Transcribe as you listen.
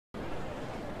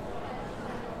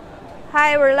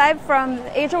Hi, we're live from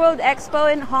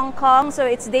AsiaWorld-Expo in Hong Kong. So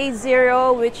it's day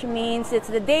 0, which means it's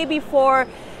the day before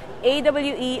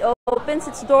AWE opens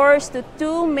its doors to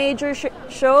two major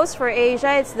shows for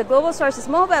Asia. It's the Global Sources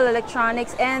Mobile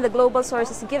Electronics and the Global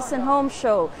Sources Gifts and Home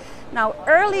Show. Now,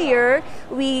 earlier,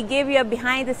 we gave you a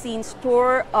behind-the-scenes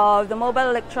tour of the Mobile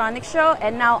Electronics Show,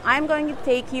 and now I'm going to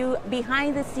take you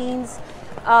behind the scenes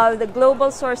of the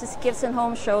Global Sources Gifts and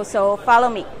Home Show. So follow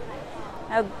me.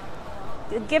 Now,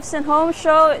 the Gifts and Home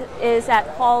Show is at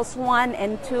halls 1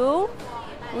 and 2.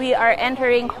 We are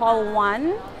entering hall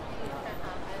 1.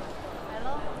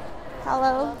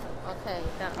 Hello. Okay.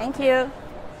 Thank you.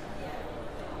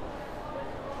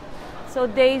 So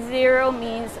day 0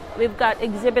 means we've got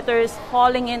exhibitors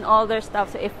hauling in all their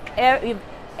stuff. So if you've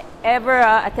ever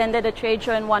attended a trade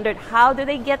show and wondered how do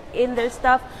they get in their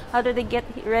stuff, how do they get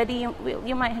ready,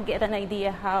 you might get an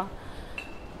idea how.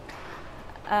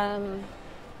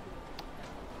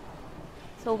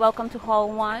 So welcome to hall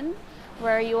 1,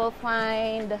 where you will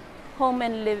find home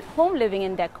living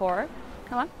and decor.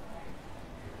 Come on.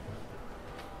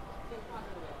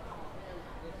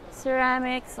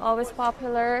 Ceramics, always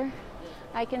popular.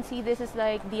 I can see this is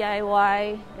like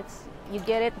DIY. You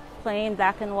get it plain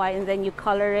black and white, and then you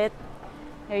color it,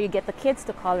 or you get the kids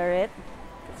to color it.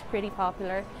 It's pretty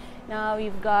popular. Now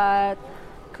you've got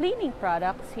cleaning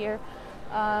products here.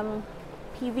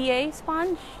 PVA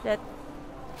sponge that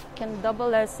can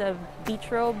double as a beach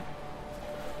robe.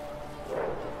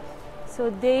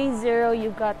 So day 0,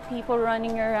 you've got people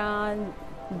running around,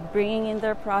 bringing in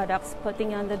their products,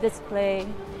 putting on the display,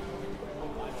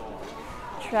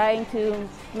 trying to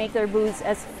make their booths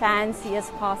as fancy as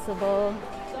possible.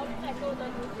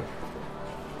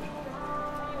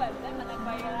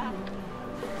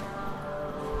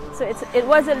 So it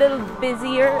was a little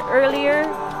busier earlier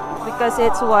because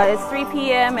it's 3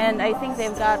 p.m. and I think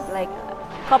they've got like a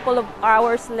couple of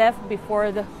hours left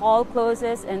before the hall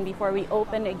closes and before we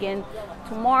open again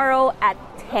tomorrow at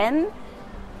 10.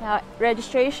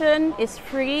 Registration is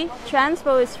free.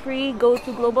 Transpo is free. Go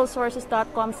to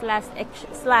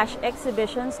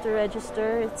globalsources.com/exhibitions to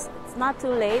register. It's not too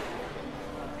late.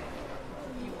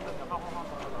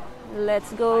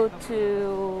 Let's go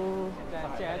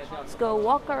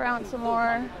walk around some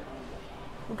more.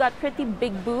 We've got pretty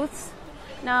big booths.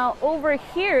 Now over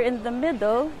here in the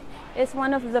middle is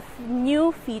one of the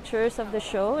new features of the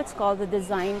show. It's called the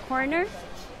Design Corner.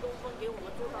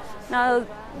 Now,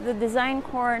 the Design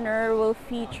Corner will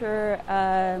feature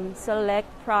select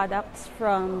products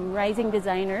from rising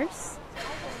designers,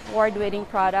 award-winning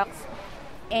products,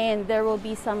 and there will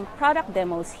be some product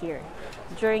demos here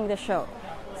during the show.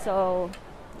 So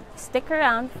stick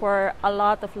around for a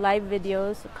lot of live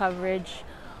videos coverage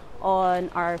on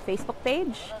our Facebook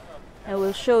page, and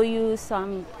we'll show you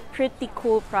some pretty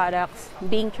cool products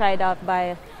being tried out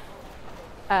by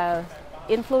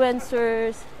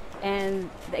influencers and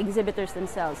the exhibitors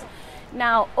themselves.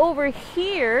 Now over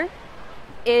here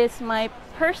is my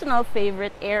personal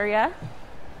favorite area,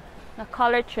 the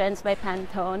Color Trends by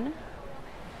Pantone.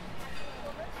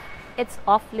 It's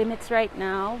off limits right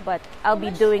now, but I'll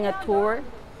be doing a tour.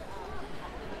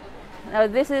 Now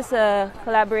this is a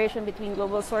collaboration between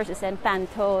Global Sources and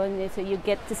Pantone, so you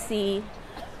get to see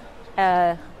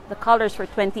the colors for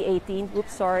 2018.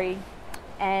 Oops, sorry.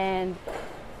 And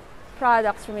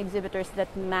products from exhibitors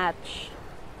that match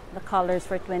the colors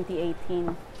for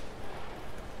 2018.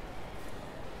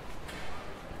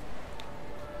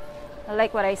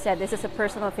 Like what I said, this is a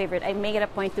personal favorite. I make it a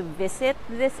point to visit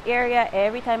this area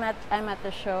every time I'm at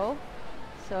the show.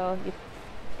 So you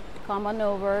come on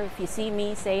over. If you see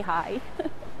me, say hi.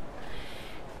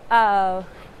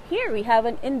 Here we have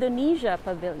an Indonesia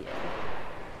pavilion.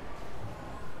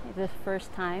 It's the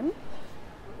first time.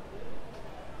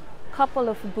 Couple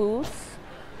of booths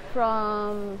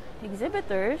from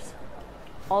exhibitors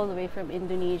all the way from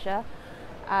Indonesia.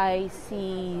 I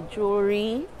see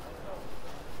jewelry,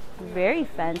 very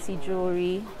fancy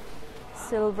jewelry,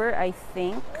 silver, I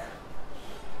think,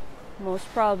 most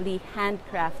probably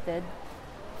handcrafted.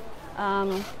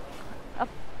 A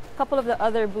couple of the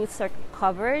other booths are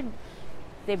covered.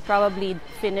 They probably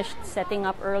finished setting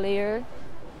up earlier.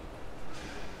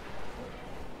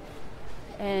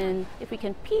 And if we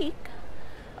can peek,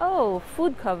 oh,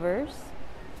 food covers.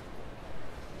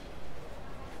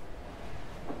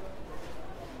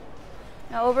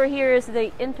 Now over here is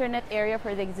the internet area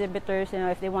for the exhibitors. You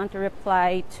know, if they want to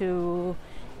reply to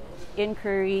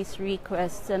inquiries,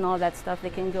 requests, and all that stuff, they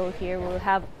can go here. We'll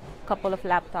have a couple of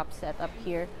laptops set up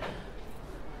here.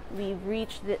 We've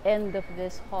reached the end of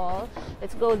this hall.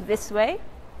 Let's go this way.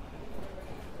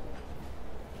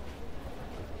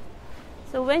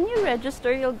 So when you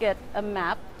register, you'll get a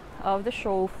map of the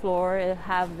show floor. It'll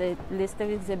have the list of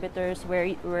exhibitors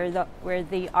where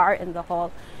they are in the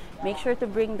hall. Make sure to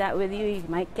bring that with you. You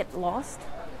might get lost.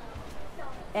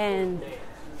 And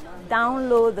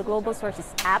download the Global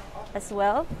Sources app as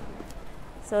well.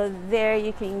 So there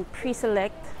you can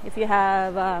pre-select if you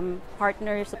have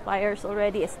partner suppliers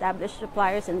already, established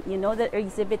suppliers, and you know that are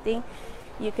exhibiting.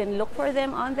 You can look for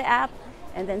them on the app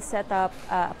and then set up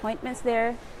appointments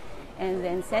there and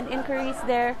then send inquiries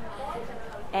there.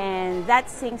 And that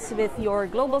syncs with your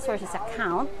Global Sources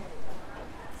account.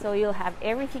 So you'll have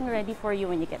everything ready for you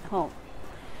when you get home.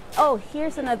 Oh,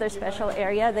 here's another special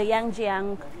area, the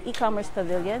Yangjiang e-commerce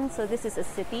pavilion. So this is a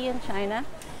city in China.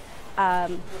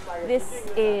 This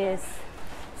is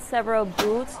several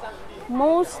booths,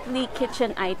 mostly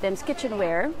kitchen items,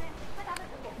 kitchenware.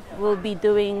 We'll be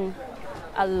doing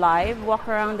a live walk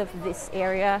around of this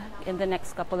area in the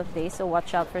next couple of days, so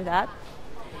watch out for that.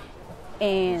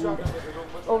 And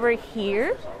over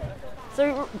here,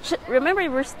 so remember,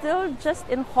 we're still just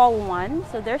in Hall 1,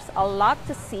 so there's a lot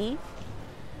to see.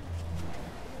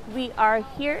 We are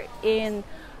here in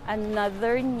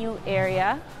another new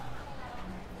area,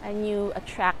 a new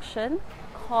attraction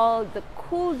called the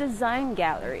Cool Design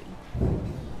Gallery.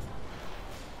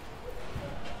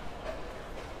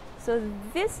 So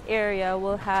this area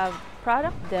will have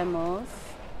product demos,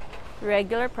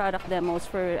 regular product demos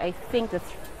for I think the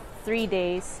 3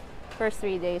 days, first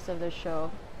 3 days of the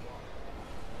show.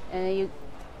 And you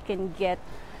can get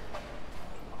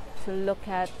to look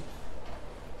at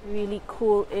really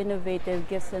cool, innovative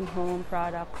gifts and home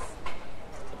products.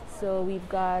 So we've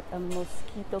got a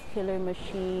mosquito killer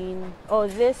machine. Oh,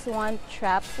 this one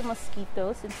traps the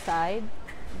mosquitoes inside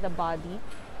the body,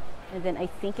 and then I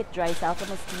think it dries out the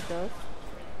mosquitoes.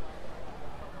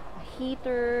 A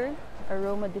heater,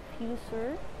 aroma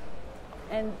diffuser,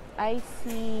 and I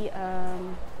see a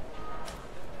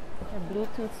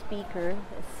Bluetooth speaker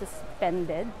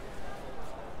suspended,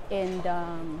 and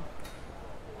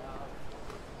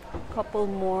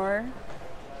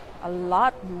a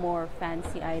lot more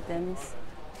fancy items.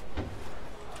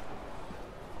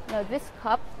 Now this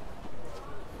cup,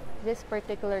 this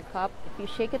particular cup, if you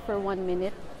shake it for 1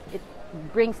 minute, it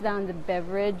brings down the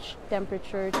beverage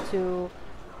temperature to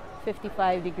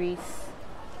 55 degrees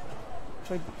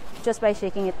just by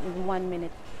shaking it in 1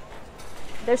 minute.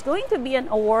 There's going to be an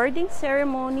awarding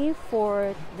ceremony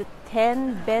for the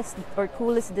 10 best or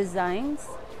coolest designs,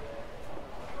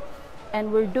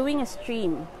 and we're doing a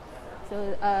stream.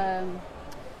 So that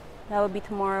will be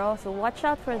tomorrow. So watch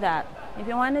out for that. If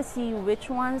you want to see which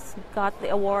ones got the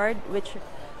award, which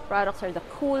products are the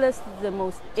coolest, the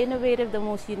most innovative, the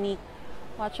most unique,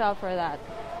 watch out for that.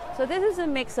 So this is a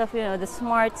mix of, you know, the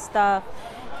smart stuff,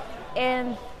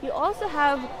 and you also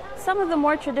have some of the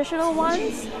more traditional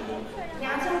ones,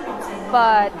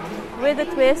 but with a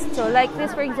twist. So like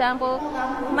this, for example,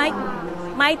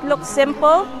 might look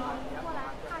simple.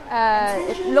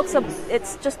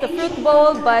 It's just a fruit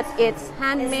bowl, but it's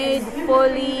handmade,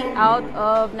 fully out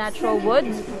of natural wood.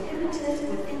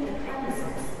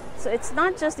 So it's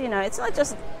not just, you know, it's not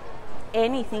just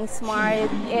anything smart.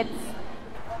 It's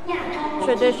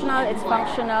traditional, it's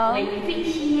functional.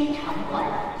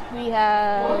 We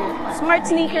have smart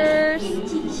sneakers,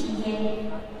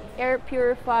 air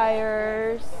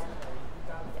purifiers,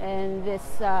 and this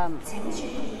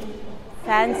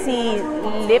fancy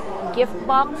lip gift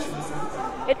box.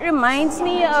 It reminds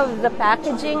me of the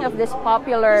packaging of this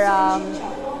popular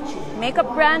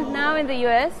makeup brand now in the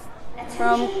US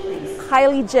from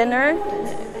Kylie Jenner.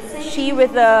 She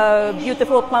with the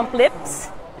beautiful plump lips.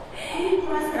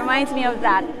 Reminds me of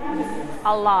that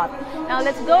a lot. Now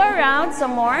let's go around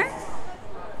some more.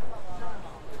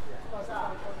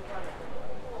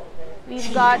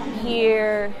 We've got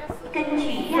here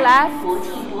flasks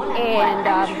and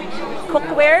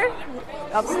cookware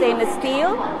of stainless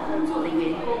steel.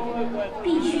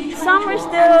 Some are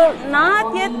still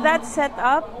not yet that set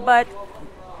up, but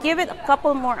give it a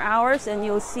couple more hours and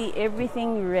you'll see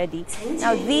everything ready.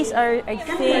 Now these are, I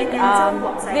think,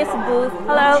 this booth,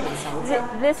 hello,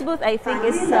 this booth I think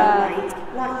is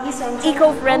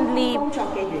eco-friendly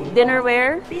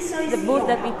dinnerware. The booth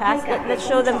that we passed, let's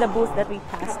show them the booth that we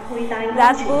passed.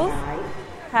 That booth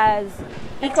has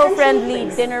eco-friendly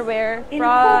dinnerware, if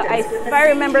I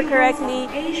remember correctly,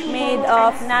 made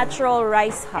of natural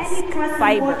rice husk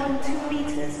fiber.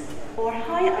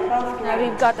 Now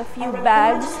we've got a few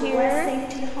bags here,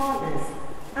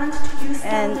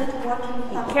 and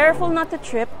be careful not to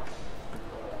trip.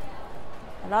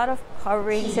 A lot of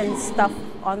coverings and stuff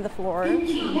on the floor.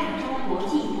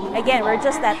 Again, we're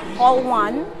just at Hall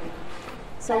 1,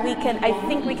 So I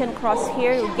think we can cross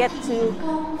here to get to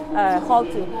Hall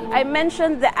 2. I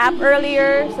mentioned the app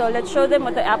earlier, so let's show them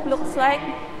what the app looks like.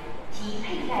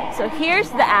 So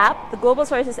here's the app, the Global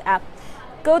Sources app.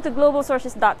 Go to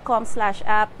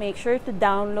globalsources.com/app, make sure to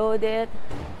download it.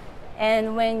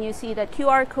 And when you see that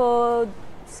QR code,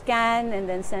 scan and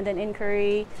then send an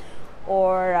inquiry,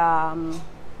 or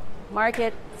mark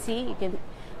it. See, you can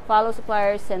follow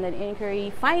suppliers, send an inquiry,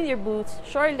 find your booths,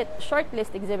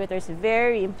 shortlist exhibitors.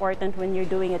 Very important when you're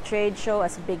doing a trade show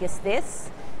as big as this.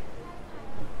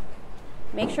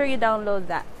 Make sure you download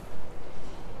that.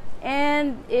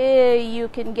 And you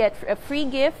can get a free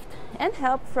gift and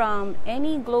help from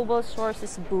any Global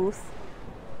Sources booth.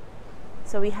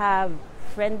 So we have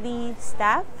friendly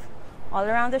staff all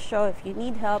around the show. If you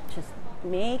need help, just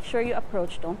make sure you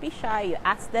approach. Don't be shy. You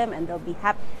ask them, and they'll be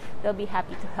happy. They'll be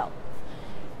happy to help.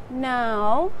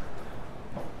 Now,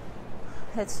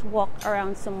 let's walk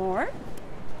around some more.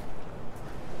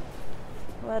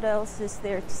 What else is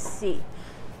there to see?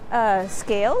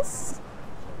 Scales.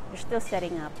 They're still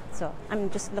setting up, so I'm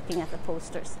just looking at the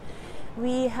posters.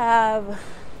 We have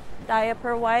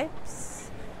diaper wipes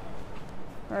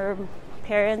for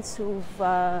parents who've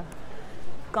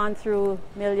gone through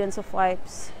millions of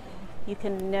wipes. You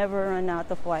can never run out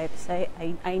of wipes.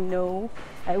 I know.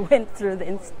 I went through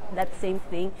that same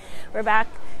thing. We're back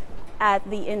at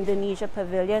the Indonesia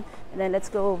Pavilion, and then let's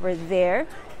go over there.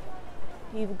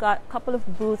 You've got a couple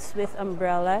of booths with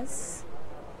umbrellas.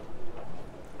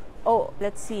 Oh,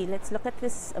 let's see. Let's look at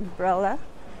this umbrella.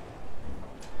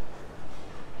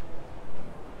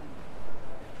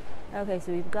 Okay,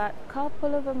 so we've got a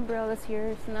couple of umbrellas here.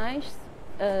 It's nice.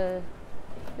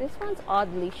 This one's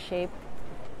oddly shaped.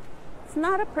 It's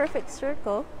not a perfect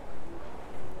circle.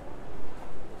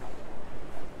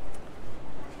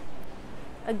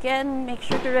 Again, make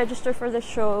sure to register for the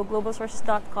show.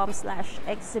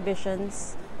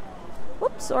 globalsources.com/exhibitions.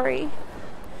 Whoops, sorry.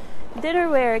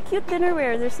 Dinnerware, cute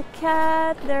dinnerware. There's a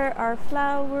cat, there are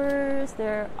flowers,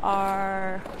 there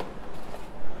are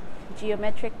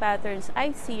geometric patterns.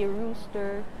 I see a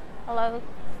rooster. Hello.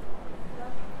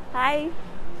 Hi.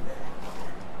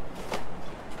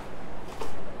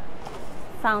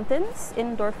 Fountains,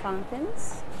 indoor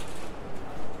fountains.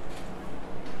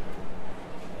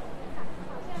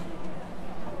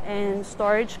 And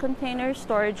storage containers,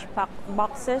 storage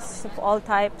boxes of all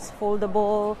types,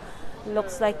 foldable.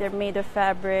 Looks like they're made of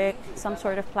fabric, some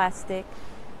sort of plastic,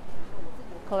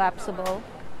 collapsible.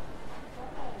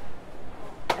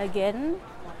 Again,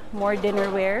 more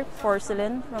dinnerware,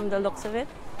 porcelain from the looks of it.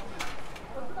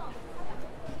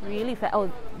 Really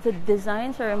oh, the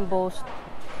designs are embossed,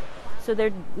 so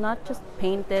they're not just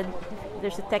painted.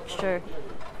 There's a texture.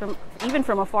 Even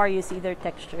from afar, you see they're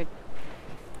textured.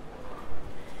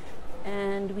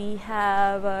 And we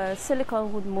have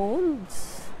silicone wood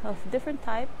molds of different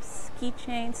types,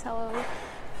 keychains, hello.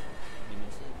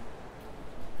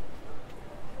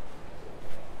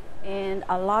 And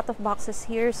a lot of boxes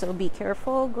here, so be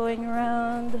careful going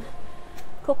around.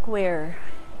 Cookware,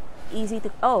 easy to,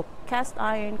 oh, cast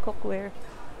iron cookware,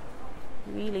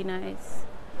 really nice.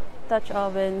 Dutch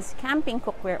ovens, camping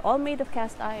cookware, all made of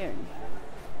cast iron.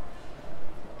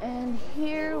 And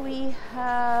here we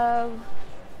have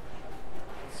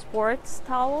sports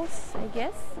towels, I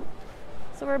guess.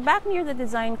 So we're back near the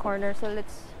design corner, so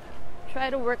let's try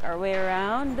to work our way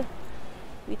around.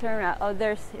 We turn around. Oh,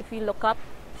 there's, if you look up,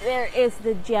 there is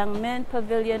the Jiangmen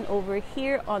Pavilion over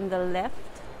here on the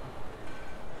left.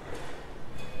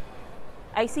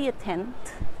 I see a tent.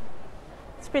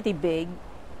 It's pretty big.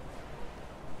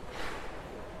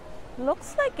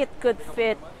 Looks like it could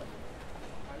fit.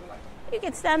 You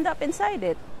can stand up inside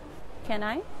it. Can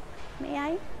I? May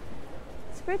I?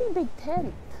 It's a pretty big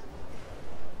tent.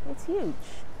 It's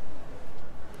huge.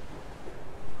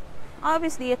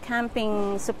 Obviously a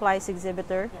camping supplies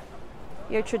exhibitor.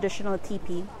 Your traditional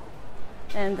teepee.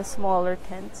 And the smaller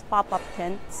tents, pop-up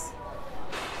tents.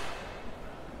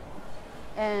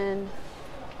 And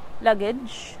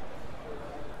luggage.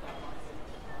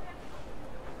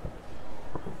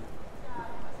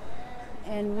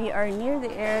 And we are near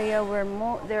the area where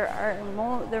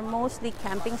they're mostly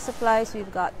camping supplies.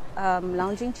 We've got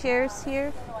lounging chairs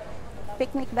here,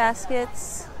 picnic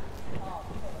baskets,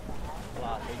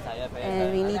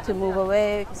 and we need to move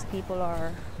away because people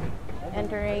are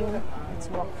entering. Let's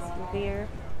walk through here.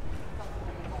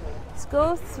 Let's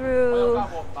go through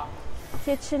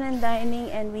kitchen and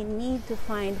dining, and we need to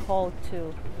find hall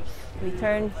 2. We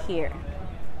turn here.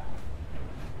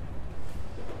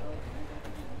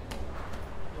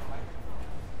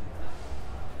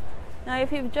 Now,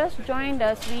 if you've just joined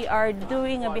us, we are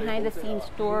doing a behind-the-scenes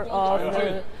tour of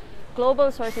the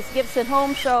Global Sources Gibson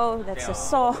Home Show. That's a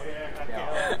saw.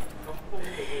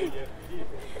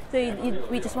 So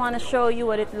we just want to show you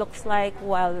what it looks like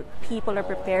while people are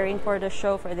preparing for the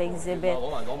show, for the exhibit.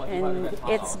 And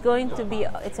it's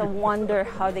a wonder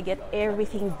how they get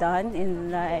everything done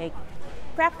in like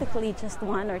practically just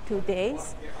 1 or 2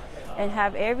 days, and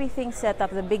have everything set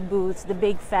up, the big booths, the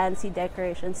big fancy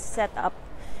decorations set up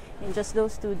in just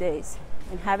those 2 days,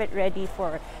 and have it ready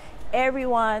for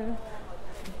everyone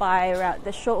by around,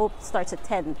 the show starts at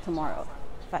 10 tomorrow,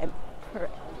 if I'm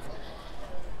correct.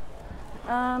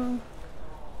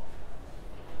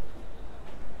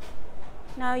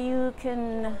 Now you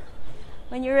can,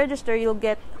 when you register, you'll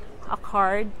get a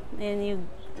card, and you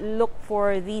look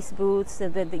for these booths,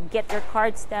 and then they get your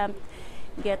card stamped,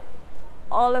 get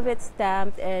all of it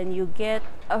stamped, and you get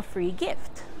a free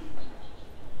gift.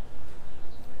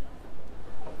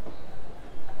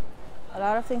 A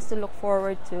lot of things to look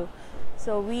forward to.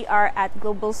 So we are at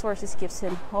Global Sources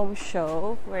Gibson Home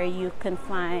Show, where you can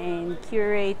find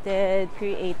curated,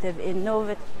 creative,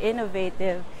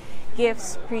 innovative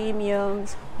gifts,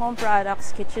 premiums, home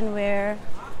products, kitchenware.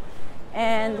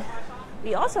 And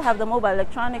we also have the Mobile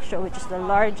Electronics Show, which is the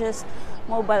largest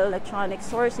mobile electronics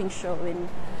sourcing show in.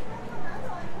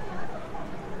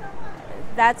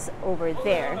 That's over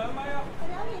there.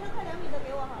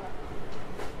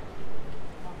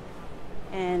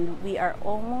 And we are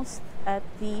almost at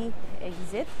the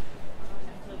exit.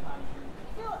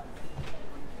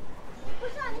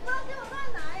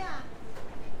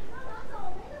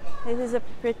 This is a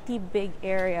pretty big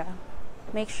area.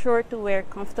 Make sure to wear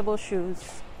comfortable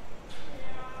shoes.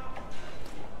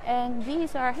 And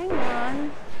these are, hang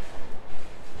on,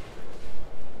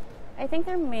 I think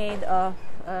they're made of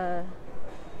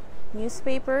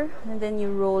newspaper, and then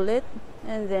you roll it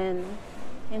and then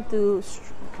into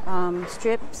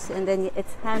strips, and then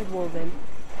it's hand woven,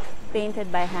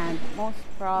 painted by hand, most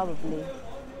probably.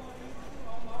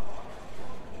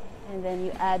 And then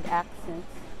you add accents.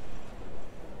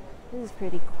 This is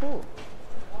pretty cool.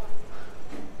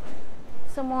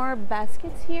 Some more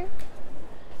baskets here.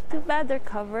 Too bad they're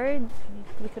covered.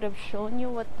 We could have shown you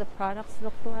what the products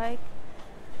look like.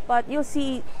 But you'll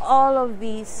see all of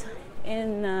these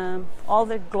in all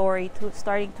their glory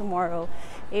starting tomorrow,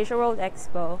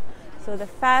 AsiaWorld-Expo. So the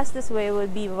fastest way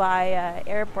would be via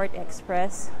Airport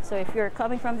Express. So if you're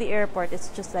coming from the airport, it's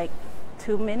just like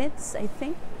 2 minutes, I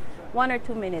think. 1 or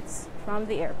 2 minutes from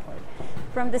the airport.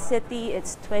 From the city,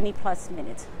 it's 20 plus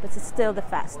minutes, but it's still the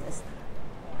fastest.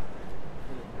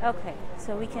 Okay,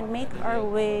 so we can make our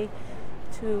way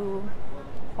to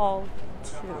Hall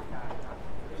 2.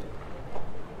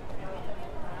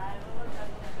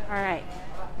 All right,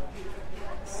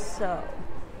 so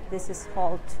this is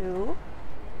Hall 2.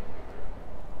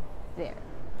 There.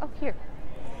 Oh, here.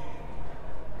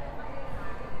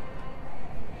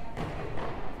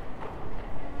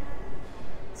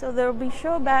 So there will be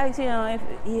show bags, you know,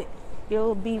 if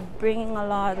you'll be bringing a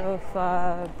lot of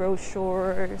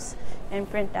brochures and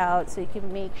printouts, so you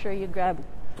can make sure you grab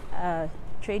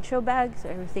trade show bags.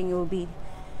 Everything will be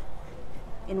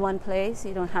in one place.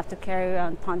 You don't have to carry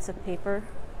around tons of paper.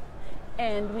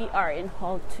 And we are in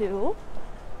Hall 2.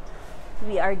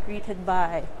 We are greeted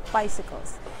by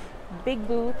bicycles. Big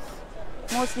booths,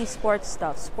 mostly sports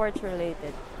stuff, sports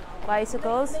related.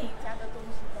 Bicycles,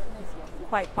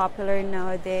 quite popular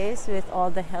nowadays with all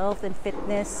the health and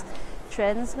fitness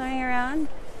trends going around.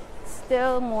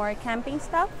 Still more camping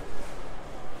stuff.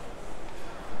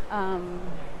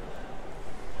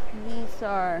 These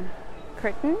are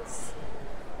curtains.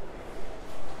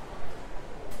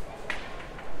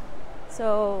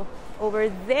 So over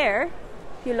there,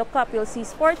 if you look up, you'll see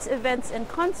sports events and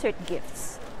concert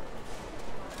gifts.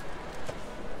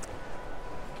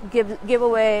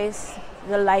 Giveaways,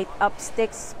 the light up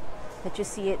sticks that you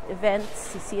see at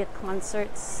events, you see at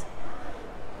concerts.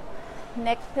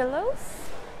 Neck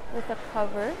pillows with a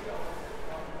cover.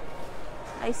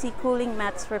 I see cooling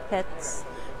mats for pets,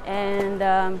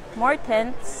 and more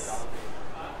tents.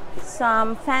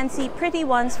 Some fancy pretty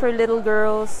ones for little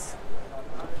girls.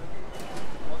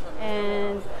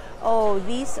 And oh,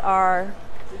 these are,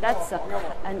 that's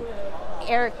an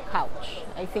air couch.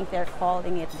 I think they're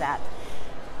calling it that.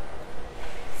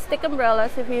 Stick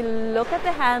umbrellas, if you look at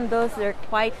the handles, they're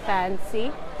quite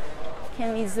fancy.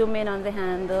 Can we zoom in on the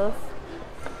handles?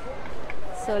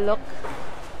 So look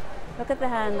at the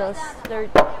handles. They're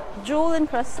jewel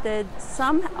encrusted.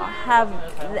 Some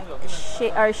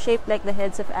are shaped like the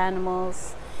heads of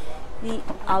animals.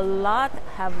 A lot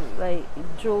have like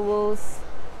jewels.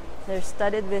 They're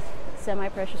studded with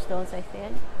semi-precious stones, I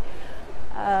think.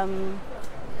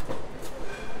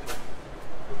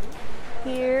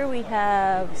 Here we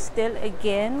have still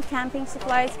again camping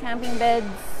supplies, camping beds,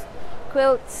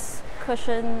 quilts,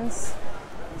 cushions,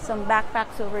 some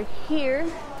backpacks over here.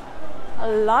 A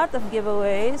lot of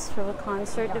giveaways from a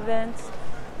concert events.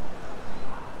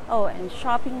 Oh, and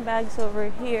shopping bags over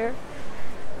here.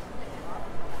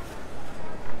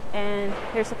 And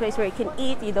here's a place where you can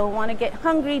eat. You don't want to get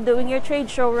hungry doing your trade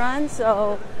show run,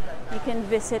 so you can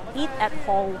visit Eat at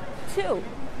Hall 2.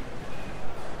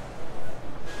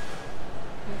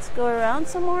 Let's go around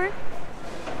some more.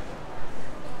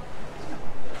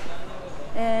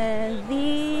 And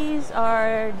these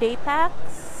are day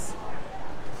packs.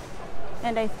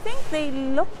 And I think they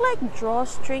look like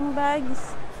drawstring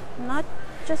bags. Not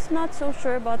so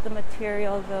sure about the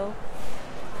material though.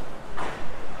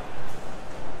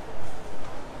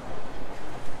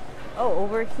 Oh,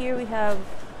 over here we have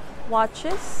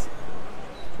watches.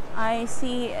 I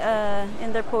see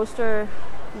in their poster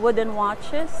wooden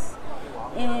watches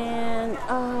and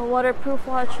waterproof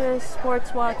watches,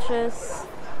 sports watches,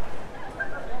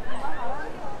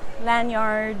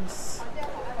 lanyards,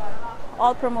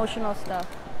 all promotional stuff.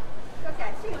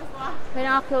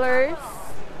 Binoculars,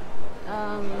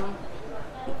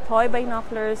 toy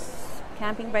binoculars,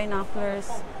 camping binoculars,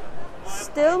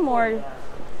 still more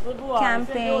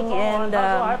camping and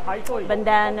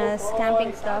bandanas,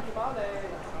 camping stuff.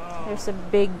 There's a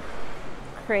big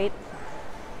crate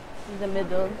in the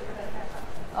middle.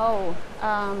 Oh,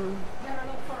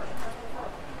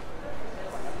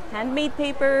 handmade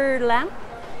paper lamp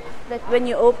that when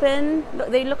you open,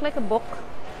 they look like a book,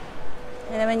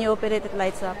 and then when you open it, it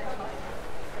lights up.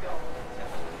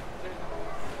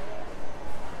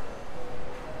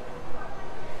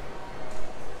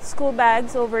 School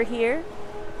bags over here.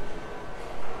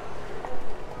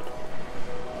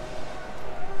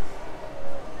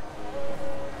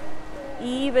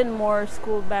 Even more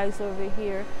school bags over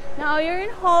here. Now you're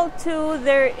in Hall 2.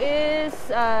 There is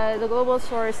the Global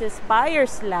Sources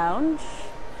Buyer's Lounge,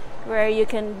 where you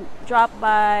can drop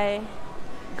by,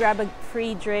 grab a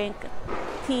free drink,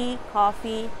 tea,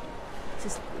 coffee,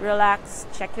 just relax,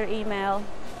 check your email.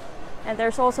 And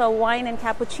there's also a wine and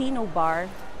cappuccino bar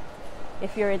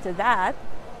if you're into that.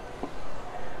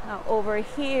 Now over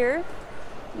here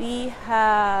we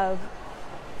have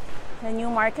the New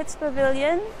Markets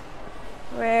Pavilion,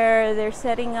 where they're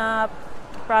setting up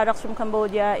products from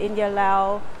Cambodia, India,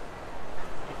 Laos.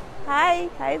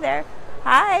 Hi there.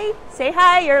 Hi, say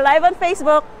hi, you're live on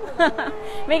Facebook.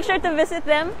 Make sure to visit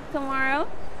them tomorrow.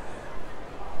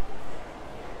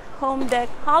 Home deck,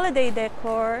 holiday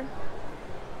decor.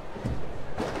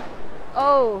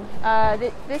 Oh,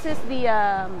 this is the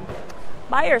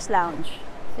Buyer's Lounge.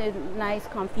 So nice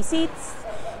comfy seats.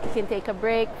 You can take a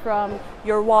break from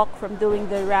your walk from doing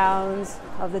the rounds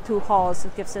of the 2 halls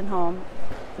of Gibson Home.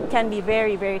 It can be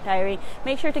very, very tiring.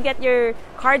 Make sure to get your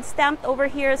card stamped over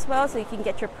here as well so you can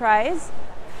get your prize.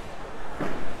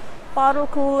 Bottle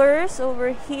coolers over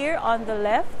here on the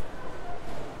left.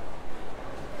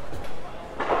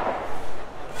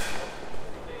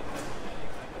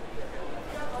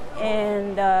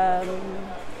 And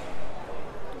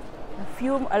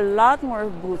a lot more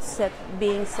booths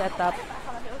being set up.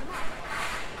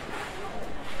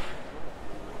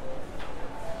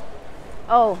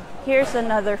 Oh, here's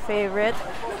another favorite.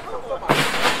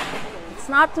 It's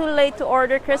not too late to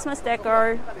order Christmas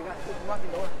decor.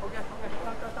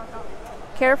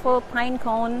 Careful, pine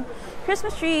cone.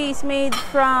 Christmas trees made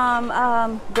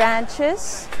from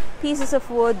branches, pieces of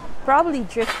wood, probably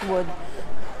driftwood.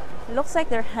 It looks like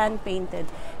they're hand painted.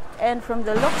 And from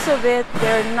the looks of it,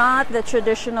 they're not the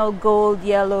traditional gold,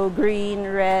 yellow, green,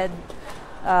 red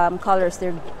colors.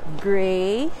 They're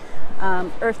gray,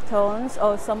 earth tones.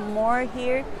 Oh, some more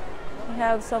here. We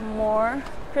have some more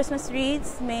Christmas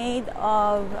wreaths made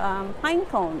of pine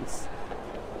cones.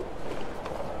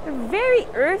 They're very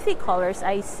earthy colors.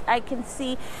 I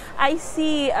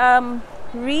see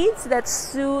wreaths that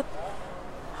suit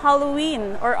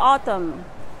Halloween or autumn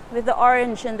with the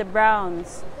orange and the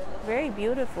browns. Very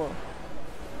beautiful.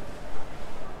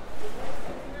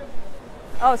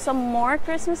 Oh, some more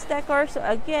Christmas decor. So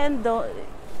again,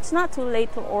 it's not too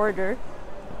late to order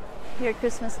your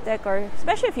Christmas decor,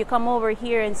 especially if you come over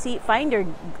here and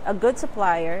find a good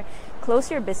supplier,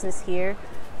 close your business here,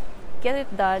 get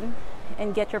it done,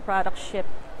 and get your product shipped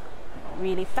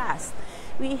really fast.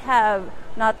 We have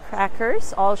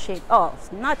nutcrackers, all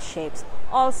shapes, not shapes,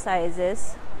 all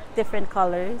sizes, different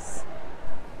colors,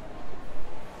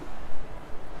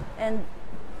 and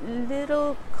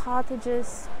little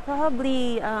cottages,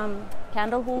 probably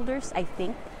candle holders, I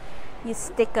think. You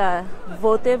stick a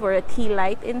votive or a tea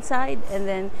light inside, and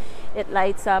then it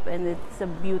lights up, and it's a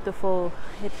beautiful,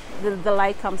 the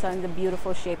light comes out in the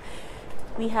beautiful shape.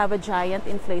 We have a giant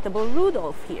inflatable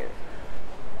Rudolph here.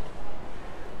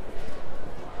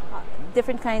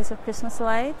 Different kinds of Christmas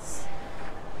lights.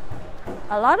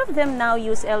 A lot of them now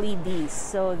use LEDs,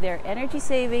 so they're energy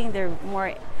saving, they're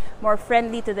more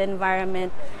friendly to the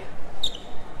environment.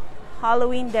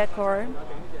 Halloween decor,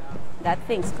 that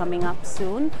thing's coming up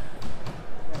soon.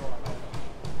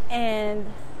 And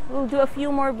we'll do a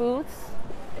few more booths.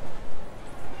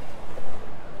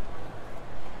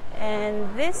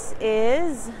 And this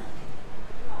is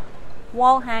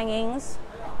wall hangings,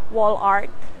 wall art.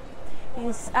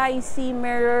 I see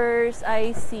mirrors,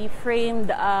 I see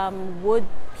framed wood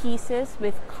pieces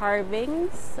with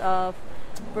carvings of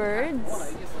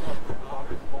birds.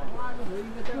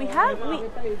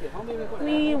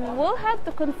 We will have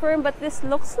to confirm, but this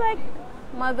looks like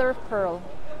mother of pearl.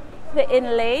 The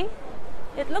inlay,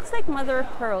 it looks like mother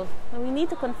of pearl. We need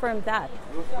to confirm that.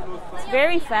 It's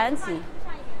very fancy.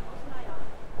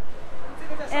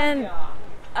 And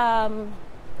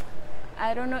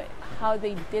I don't know how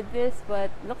they did this, but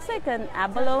looks like an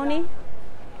abalone,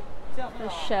 a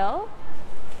shell,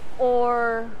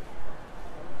 or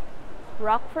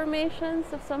rock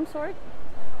formations of some sort.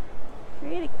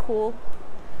 Really cool.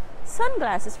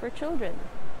 Sunglasses for children.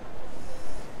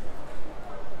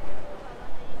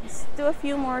 Let's do a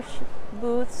few more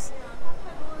booths.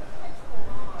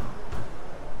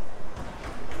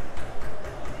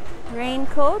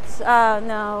 Raincoats.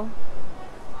 No.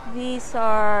 These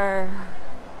are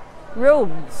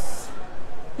robes,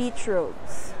 beach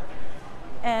robes.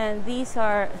 And these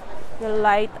are the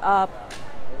light up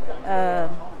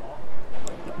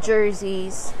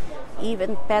jerseys,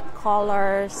 even pet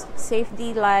collars,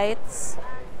 safety lights,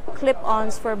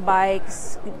 clip-ons for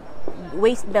bikes,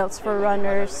 waist belts for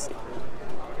runners,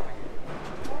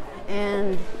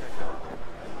 and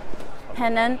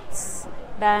pennants,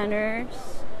 banners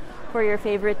for your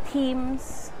favorite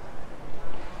teams.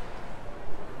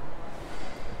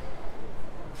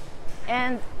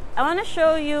 And I want to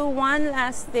show you one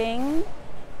last thing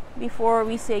before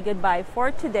we say goodbye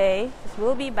for today, because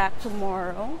we'll be back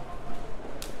tomorrow.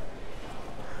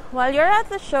 While you're at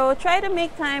the show, try to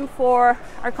make time for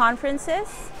our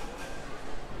conferences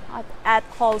at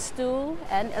halls 2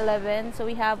 and 11. So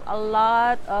we have a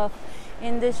lot of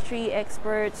industry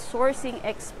experts, sourcing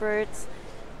experts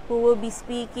who will be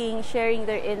speaking, sharing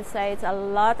their insights, a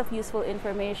lot of useful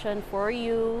information for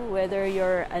you, whether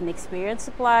you're an experienced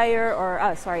supplier or,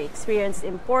 experienced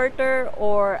importer,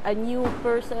 or a new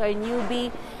person, a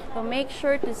newbie. So make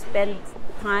sure to spend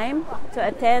time to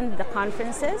attend the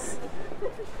conferences,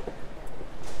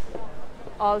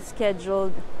 all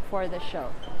scheduled for the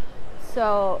show.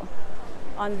 So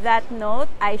on that note,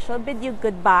 I shall bid you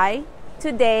goodbye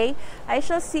today. I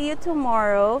shall see you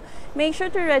tomorrow. Make sure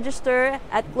to register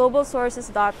at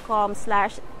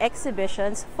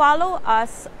globalsources.com/exhibitions. Follow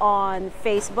us on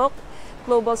Facebook,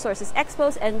 Global Sources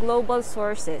Expos and Global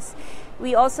Sources.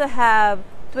 We also have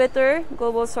Twitter,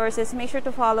 Global Sources. Make sure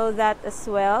to follow that as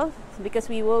well, because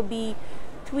we will be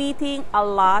tweeting a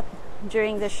lot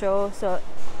during the show. So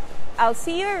I'll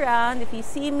see you around. If you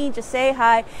see me, just say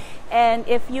hi. And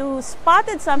if you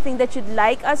spotted something that you'd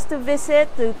like us to visit,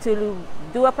 to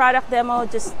do a product demo,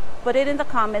 just put it in the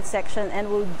comment section and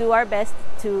we'll do our best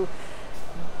to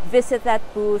visit that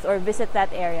booth or visit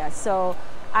that area. So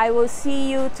I will see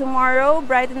you tomorrow,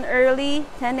 bright and early,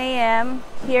 10 a.m.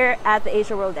 here at the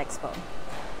Asia World Expo.